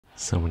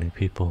So many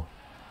people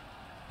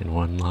in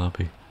one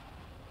lobby.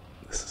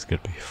 This is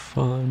gonna be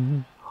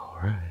fun.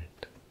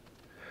 Alright.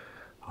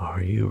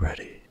 Are you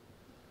ready?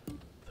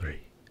 3,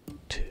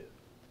 2,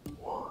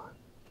 1.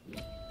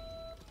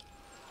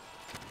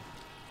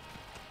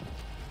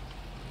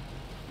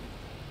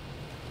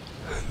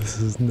 This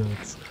is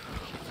nuts.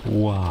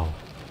 Wow.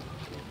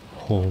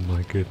 Oh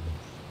my goodness.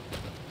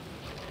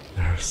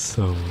 There are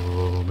so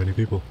many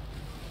people.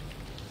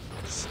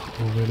 So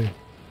many.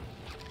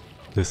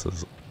 This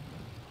is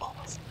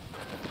awesome.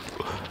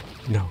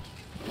 No.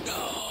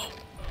 No.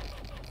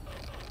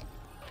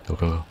 Go,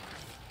 go, go.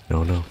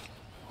 No, no.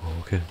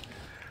 Okay.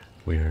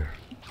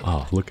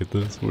 Oh, look at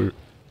this. We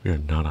are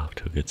not off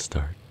to a good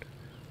start.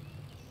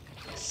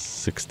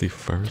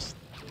 61st?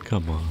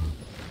 Come on.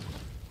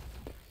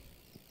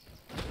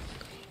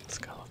 Let's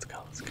go, let's go,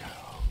 let's go.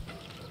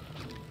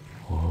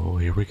 Oh,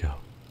 here we go.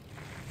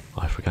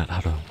 Oh, I forgot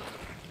how to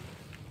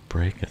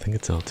brake. I think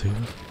it's L2.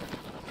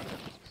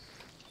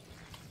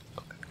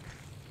 Okay.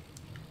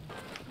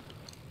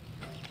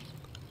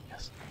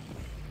 Yes.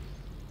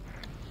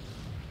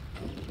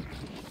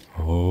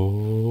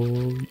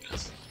 Oh,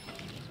 yes.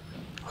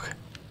 Okay.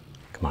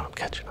 Come on, I'm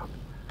catching up.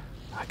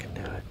 I can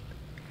do it.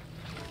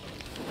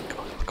 Come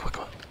on, come on,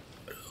 come on.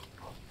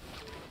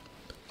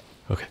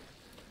 Okay.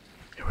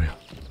 Here we go.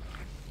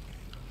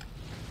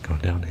 Going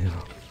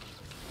downhill.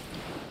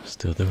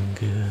 Still doing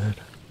good.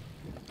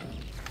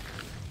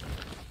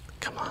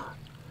 Come on.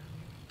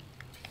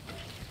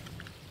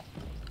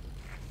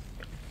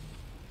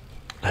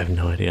 I have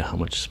no idea how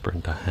much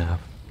sprint I have.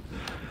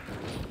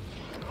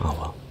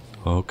 Oh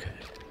well. Okay.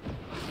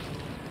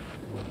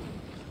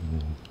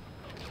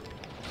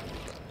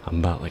 I'm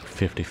about like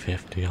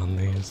 50-50 on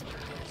these.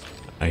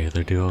 I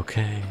either do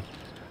okay,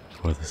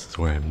 or this is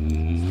where I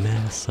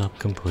mess up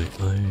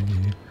completely.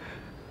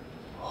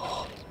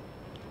 Oh,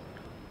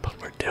 but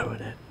we're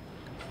doing it.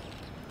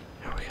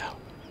 Here we go.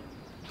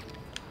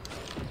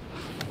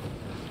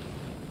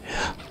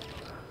 Yeah.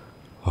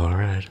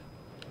 Alright.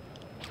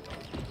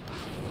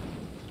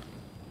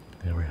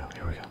 Here we go,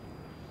 here we go.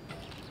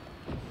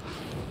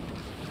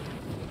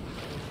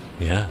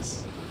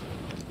 Yes.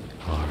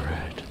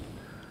 Alright.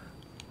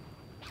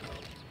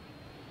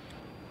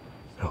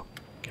 No,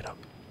 get up.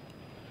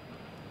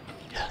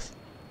 Yes.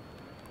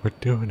 We're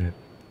doing it.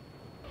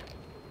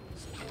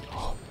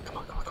 Oh, come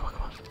on, come on, come on,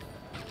 come on.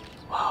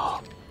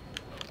 Wow.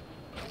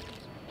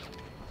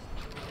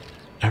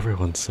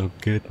 Everyone's so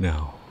good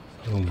now.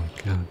 Oh my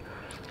god.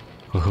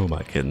 Well, who am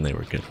I kidding? They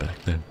were good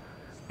back then.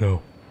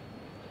 No.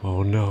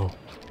 Oh no.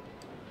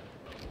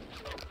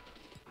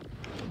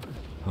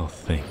 Oh,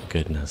 thank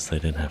goodness they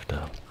didn't have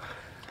to.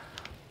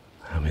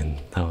 I mean,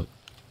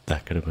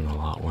 that could have been a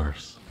lot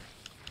worse.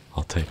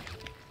 I'll take it.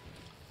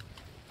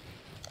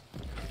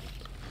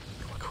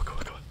 Come on, come on, come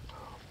on, come on.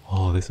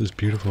 Oh, this is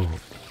beautiful.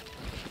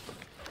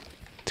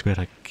 Too bad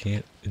I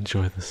can't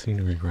enjoy the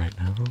scenery right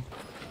now.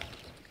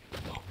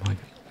 Oh my god.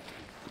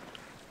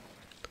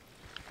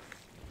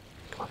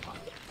 Come on, come on.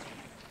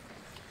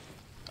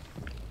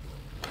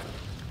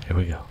 Here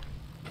we go.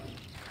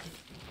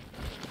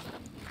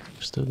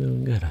 We're still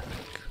doing good, I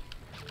think.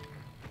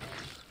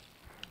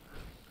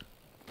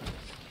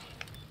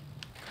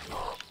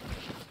 Oh.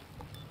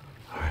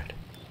 Alright.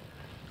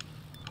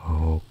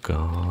 Oh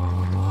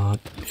god.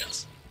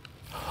 Yes.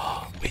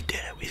 Oh, we did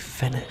it. We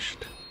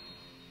finished.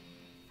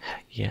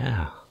 Heck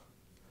yeah.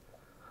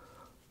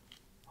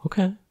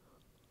 Okay.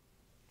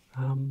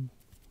 I don't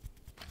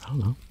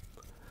know.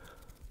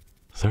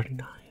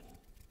 39. Here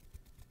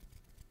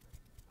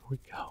we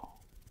go.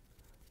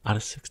 Out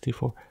of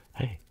 64.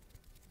 Hey.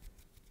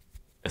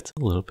 It's a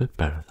little bit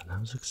better than I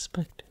was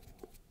expecting.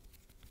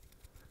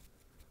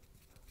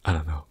 I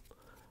don't know.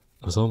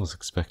 I was almost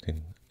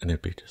expecting, and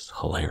it'd be just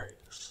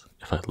hilarious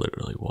if I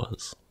literally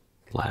was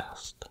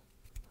last.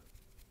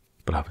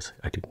 But obviously,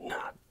 I do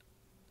not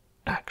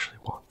actually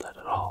want that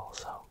at all,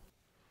 so.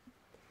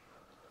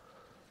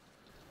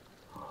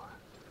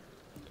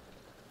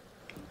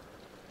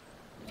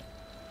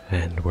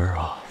 And we're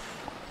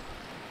off.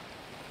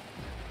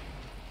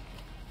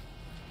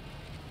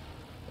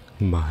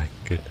 My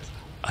goodness.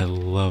 I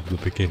love the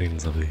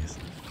beginnings of these.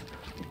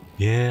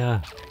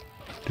 Yeah.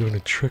 Doing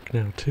a trick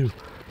now, too.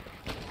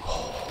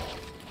 Oh,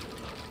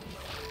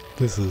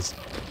 this is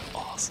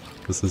awesome.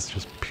 This is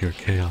just pure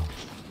chaos.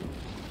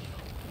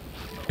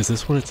 Is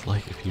this what it's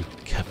like if you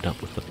kept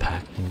up with the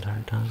pack the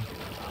entire time?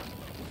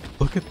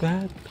 Look at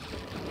that!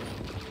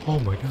 Oh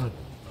my god.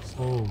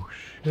 Oh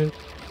shit.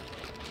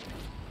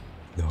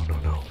 No, no,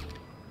 no.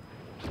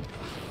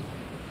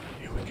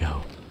 Here we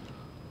go.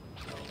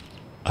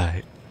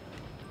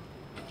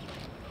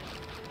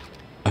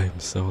 I'm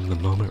so in the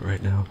moment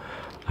right now.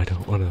 I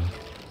don't want to.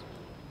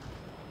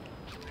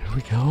 Here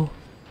we go.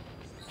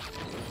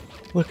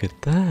 Look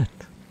at that.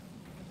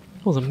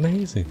 That was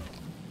amazing.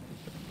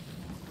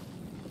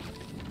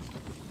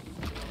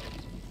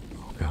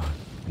 Oh god.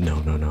 No,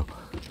 no, no.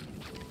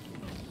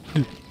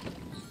 I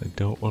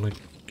don't want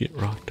to get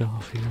rocked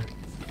off here.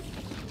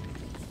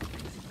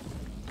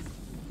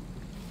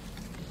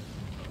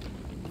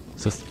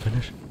 Is this the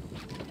finish?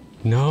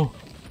 No!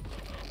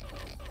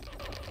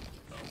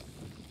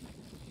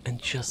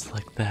 And just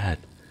like that,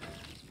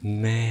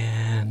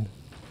 man.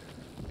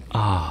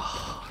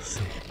 Ah,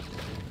 see,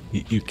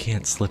 you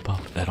can't slip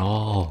up at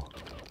all.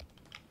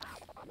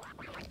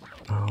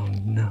 Oh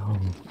no.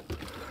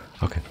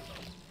 Okay,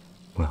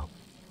 well,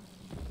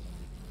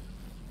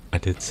 I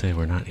did say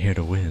we're not here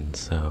to win,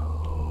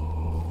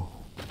 so.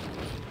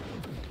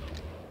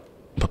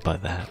 But by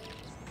that,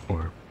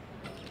 or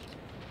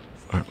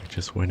aren't we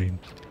just winning?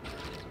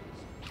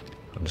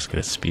 I'm just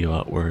gonna spew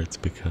out words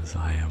because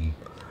I am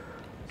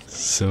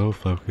so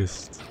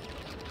focused,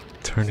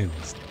 turning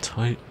these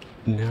tight,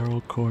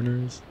 narrow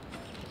corners.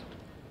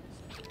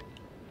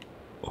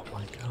 Oh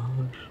my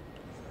gosh.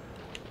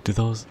 Do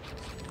those...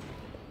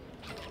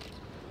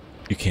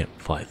 You can't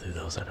fly through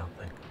those, I don't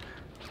think.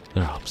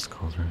 They're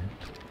obstacles, right?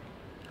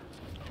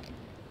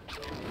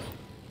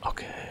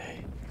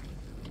 Okay.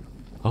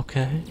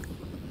 Okay.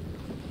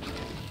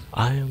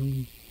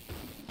 I'm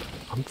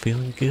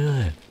feeling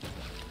good.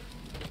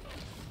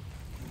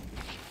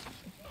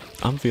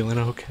 I'm feeling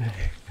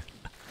okay.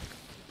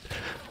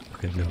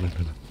 Okay, no.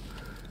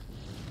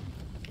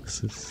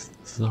 This is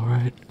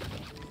alright.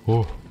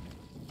 Whoa.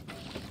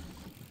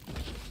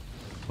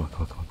 Come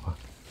on.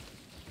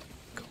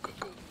 Go.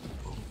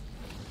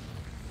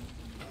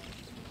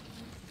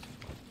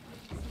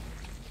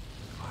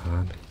 Come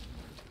on.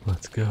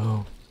 Let's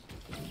go.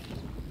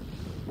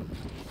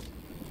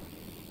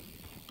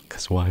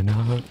 'Cause why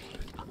not?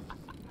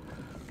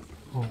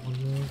 Oh my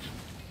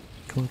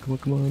gosh.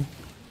 Come on.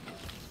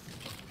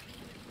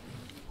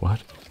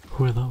 What?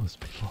 Who are those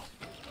people?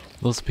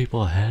 Those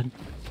people ahead?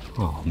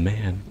 Oh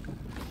man.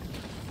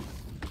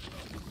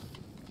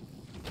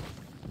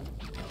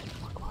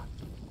 Come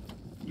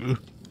on.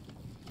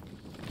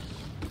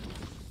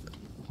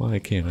 Why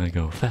can't I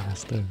go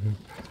faster?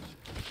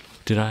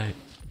 Did I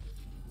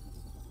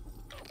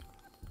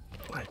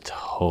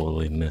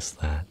totally missed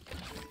that.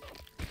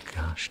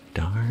 Gosh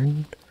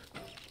darn.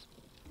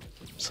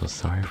 I'm so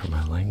sorry for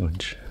my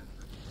language.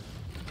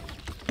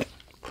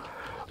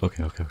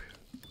 Okay.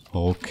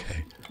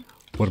 Okay.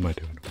 What am I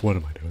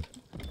doing?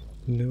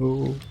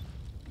 No.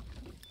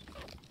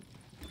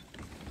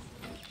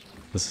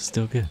 This is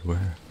still good.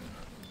 We're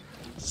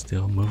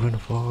still moving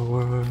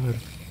forward.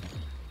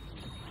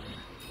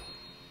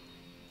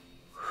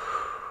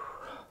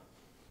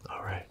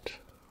 Alright.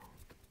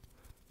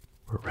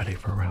 We're ready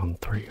for round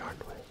 3,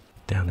 aren't we?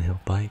 Downhill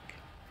bike,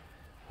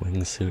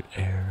 wingsuit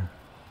air,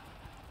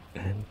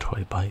 and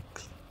toy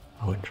bikes.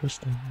 Oh,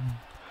 interesting.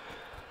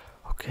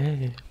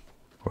 Okay.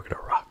 We're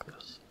gonna rock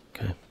this.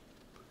 Okay.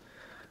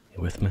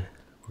 You with me?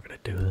 We're gonna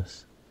do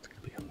this. It's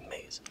gonna be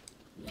amazing.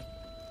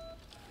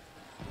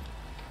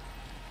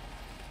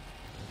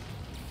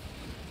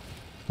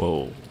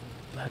 Whoa,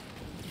 that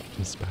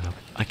just spat out.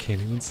 I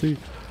can't even see.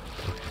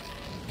 Okay.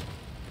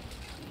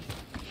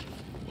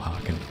 Wow,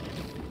 I can.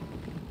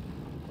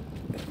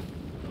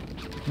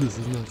 This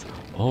is nuts.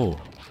 Oh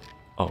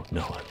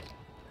no,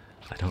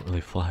 I don't really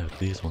fly with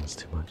these ones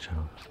too much.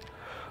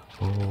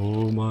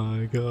 Oh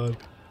my god.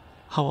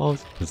 How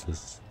awesome is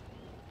this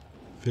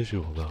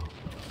visual though?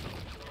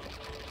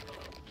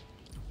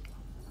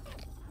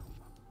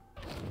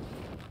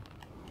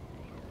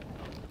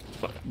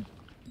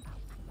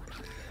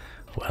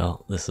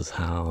 Well, this is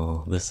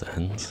how this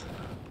ends.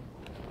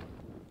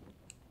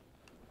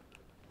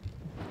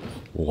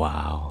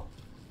 Wow.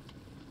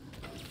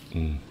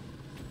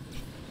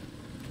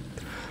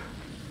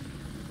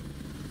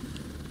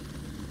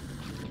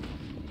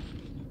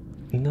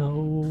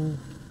 No.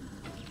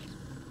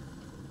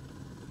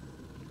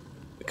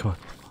 Come on.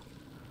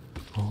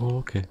 Oh,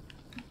 okay.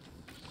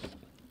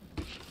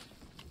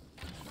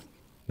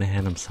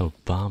 Man, I'm so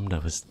bummed. I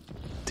was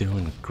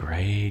doing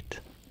great.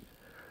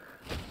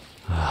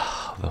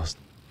 Ah, those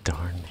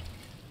darn...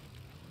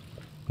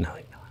 No,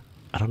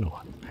 I don't know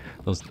what.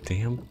 Those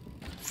damn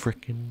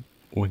frickin'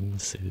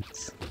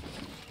 wingsuits.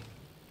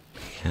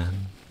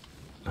 Man.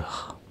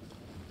 Ugh.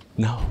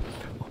 No.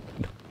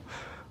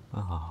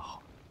 Oh,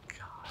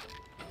 God.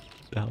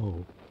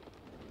 No.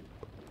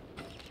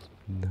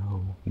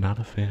 No, not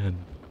a fan.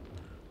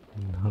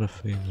 Not a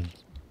fan.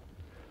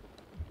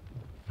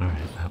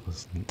 Alright, that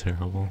was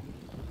terrible.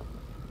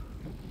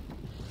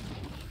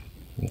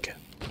 Okay.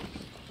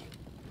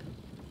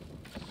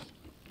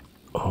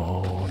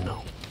 Oh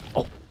no.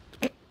 Oh!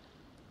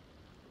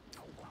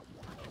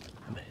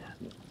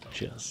 Man,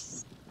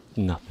 just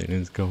nothing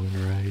is going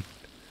right.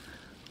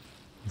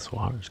 This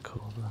water's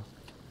cool though.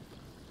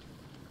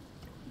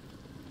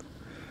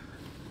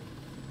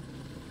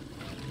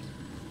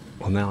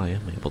 Well, now I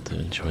am able to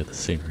enjoy the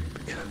scenery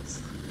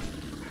because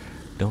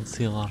don't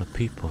see a lot of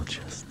people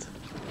just...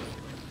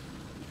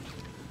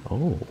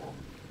 Oh,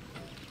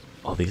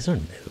 these are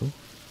new.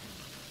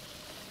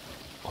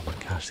 Oh my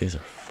gosh, these are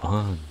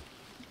fun.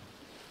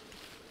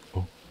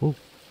 Oh,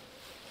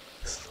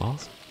 this is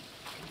awesome.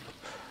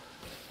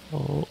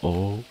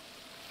 Oh,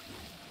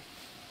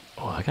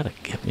 I gotta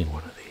get me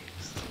one of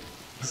these.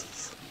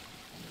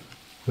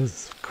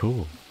 This is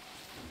cool.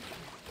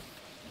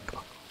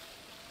 Come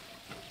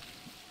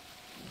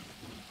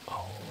on.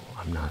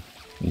 I'm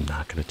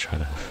not gonna try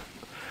to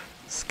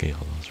scale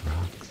those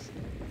rocks.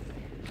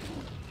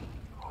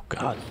 Oh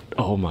god.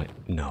 Oh my,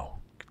 no.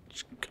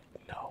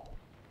 No.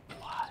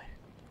 Why?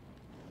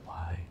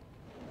 Why?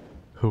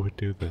 Who would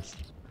do this?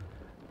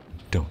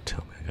 Don't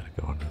tell me I gotta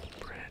go under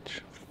the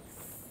bridge.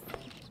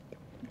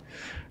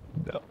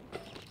 No.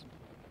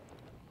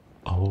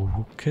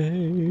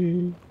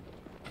 Okay.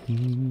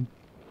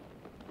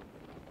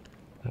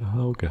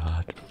 Oh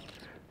god.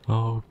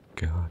 Oh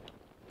god.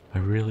 I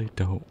really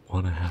don't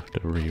want to have to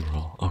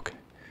re-roll. Okay.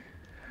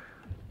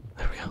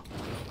 There we go.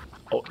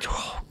 Oh,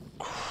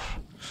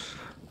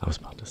 I was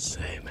about to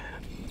say,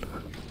 man.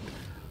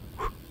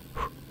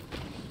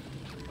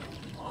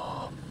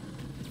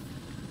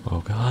 Oh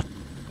god.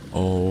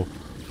 Oh,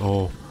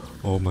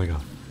 oh my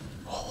god.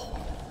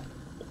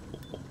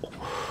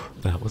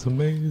 That was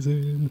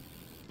amazing.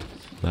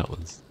 That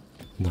was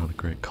not a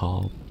great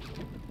call.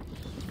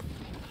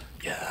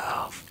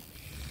 Yeah.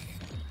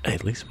 Hey,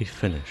 at least we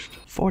finished.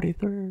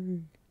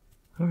 43.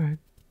 Alright.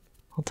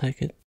 I'll take it.